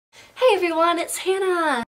everyone, it's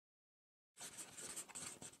Hannah!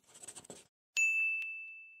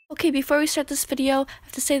 Okay, before we start this video, I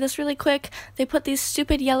have to say this really quick. They put these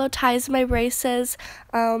stupid yellow ties in my braces,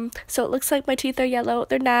 so it looks like my teeth are yellow.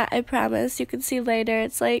 They're not, I promise. You can see later.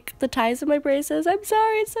 It's like the ties in my braces. I'm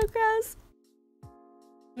sorry, it's so gross.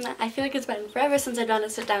 I feel like it's been forever since I've done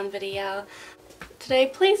a sit-down video. Today,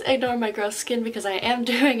 please ignore my gross skin because I am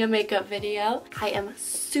doing a makeup video. I am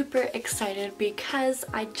super excited because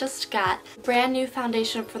I just got brand new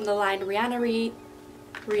foundation from the line Rihanna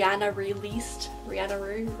released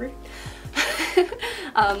the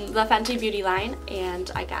Fenty Beauty line,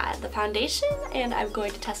 and I got the foundation and I'm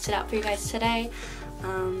going to test it out for you guys today.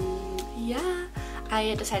 Yeah,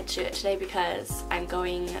 I decided to do it today because I'm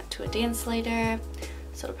going to a dance later,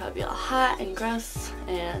 so it'll probably be all hot and gross,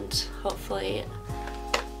 and hopefully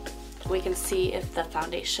we can see if the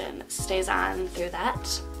foundation stays on through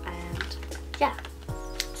that. And yeah,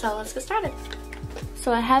 so let's get started.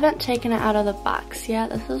 So I haven't taken it out of the box yet.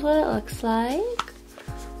 This is what it looks like.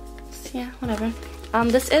 So yeah, whatever.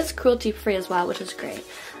 This is cruelty free as well, which is great.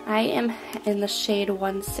 I am in the shade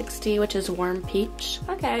 160, which is warm peach.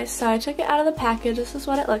 Okay, so I took it out of the package. This is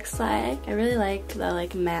what it looks like. I really like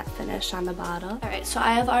the matte finish on the bottle. Alright, so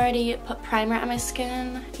I have already put primer on my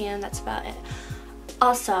skin, and that's about it.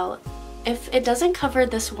 Also, if it doesn't cover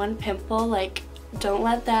this one pimple, don't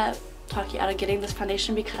let that talk you out of getting this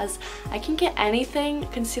foundation, because I can get anything,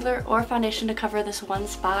 concealer or foundation, to cover this one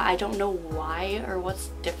spot. I don't know why or what's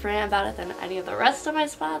different about it than any of the rest of my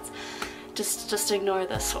spots. Just ignore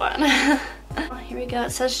this one. Here we go.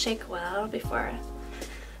 It says shake well before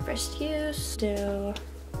first use.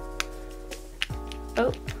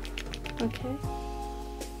 Oh, okay.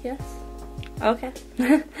 Yes. Okay.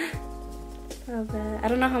 I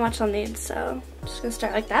don't know how much I'll need, so I'm just gonna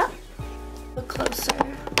start like that. Look closer.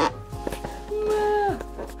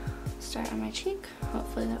 Start on my cheek.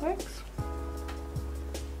 Hopefully that works.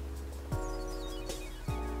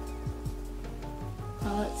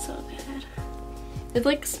 Oh, it's so good.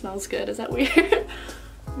 It smells good. Is that weird?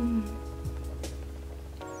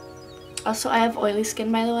 Also, I have oily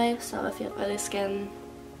skin, by the way, so if you have oily skin,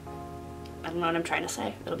 I don't know what I'm trying to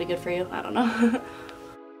say. It'll be good for you. I don't know.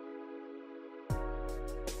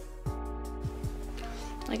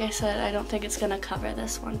 Like I said, I don't think it's gonna cover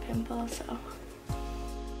this one pimple, so.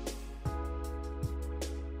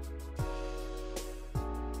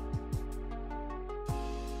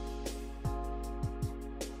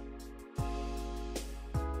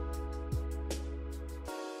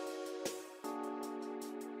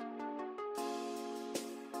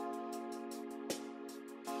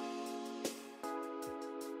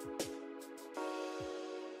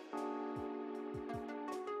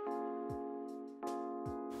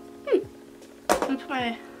 Let me put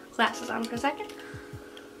my glasses on for a second.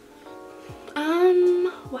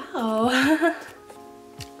 Wow.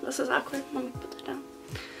 This is awkward. Let me put that down.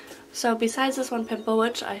 So besides this one pimple,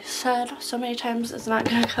 which I said so many times is not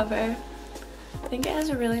gonna cover, I think it has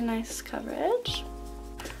a really nice coverage.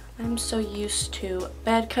 I'm so used to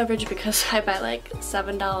bad coverage because I buy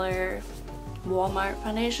 $7 Walmart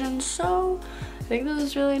foundation, so I think this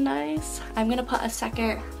is really nice. I'm gonna put a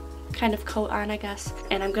second kind of coat on, I guess,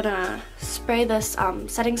 and I'm gonna spray this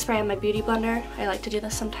setting spray on my beauty blender. I like to do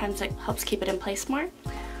this sometimes. It helps keep it in place more.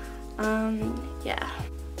 Yeah.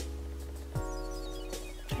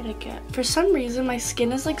 Try to get, for some reason my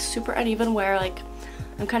skin is super uneven where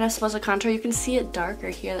I'm kind of supposed to contour. You can see it darker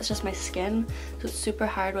here. That's just my skin, so it's super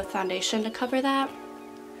hard with foundation to cover that.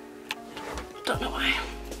 Don't know why.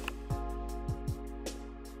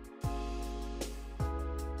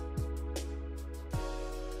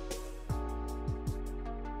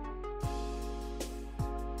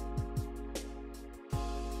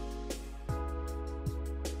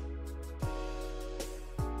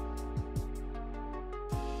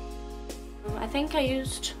 I think I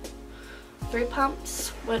used 3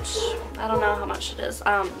 pumps, which I don't know how much it is.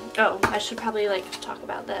 Oh, I should probably talk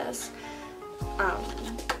about this.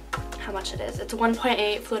 How much it is. It's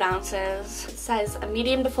 1.8 fluid ounces. It says a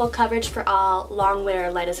medium to full coverage for all, long wear,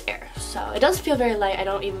 light as air. So it does feel very light. I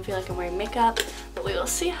don't even feel like I'm wearing makeup, but we will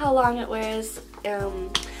see how long it wears.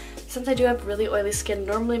 Since I do have really oily skin,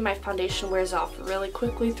 normally my foundation wears off really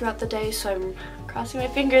quickly throughout the day, so I'm crossing my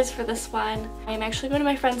fingers for this one. I'm actually going to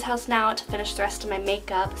my friend's house now to finish the rest of my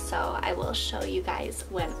makeup, so I will show you guys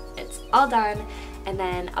when it's all done and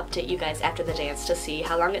then update you guys after the dance to see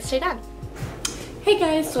how long it stayed on. Hey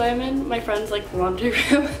guys, so I'm in my friend's laundry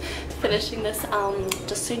room finishing this.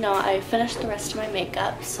 Just so you know, I finished the rest of my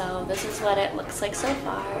makeup, so this is what it looks like so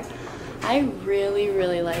far. I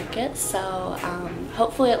really like it, so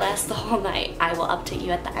hopefully it lasts the whole night. I will update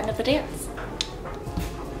you at the end of the dance.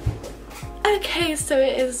 Okay, so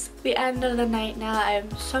it is the end of the night now. I'm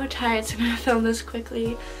so tired, so I'm gonna film this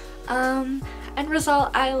quickly. End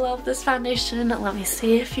result, I love this foundation. Let me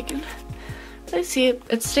see if you can really see it.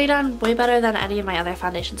 It stayed on way better than any of my other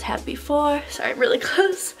foundations had before. Sorry, I'm really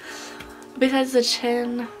close. Besides the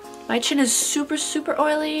chin, my chin is super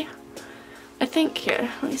oily. I think here,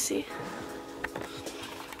 let me see.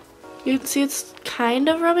 You can see it's kind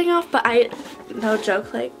of rubbing off, but no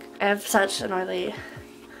joke, like, I have such an oily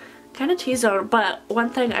kind of T-zone. But one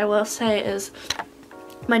thing I will say is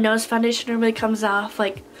my nose foundation really comes off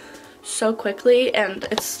like so quickly, and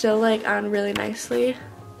it's still like on really nicely,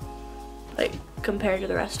 like compared to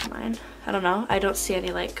the rest of mine. I don't know, I don't see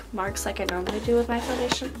any like marks like I normally do with my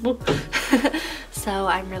foundation. So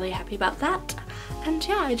I'm really happy about that. And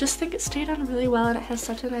yeah, I just think it stayed on really well, and it has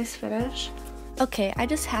such a nice finish. Okay, I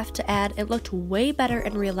just have to add, it looked way better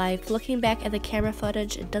in real life. Looking back at the camera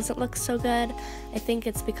footage, it doesn't look so good. I think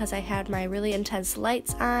it's because I had my really intense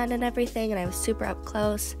lights on and everything, and I was super up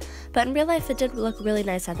close. But in real life, it did look really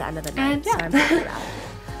nice at the end of the night, so I'm happy about it.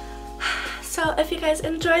 So if you guys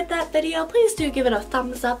enjoyed that video, please do give it a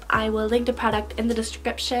thumbs up. I will link the product in the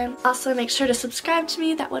description. Also, make sure to subscribe to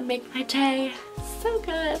me. That would make my day so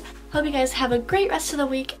good. Hope you guys have a great rest of the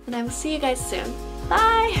week, and I will see you guys soon.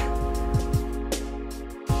 Bye!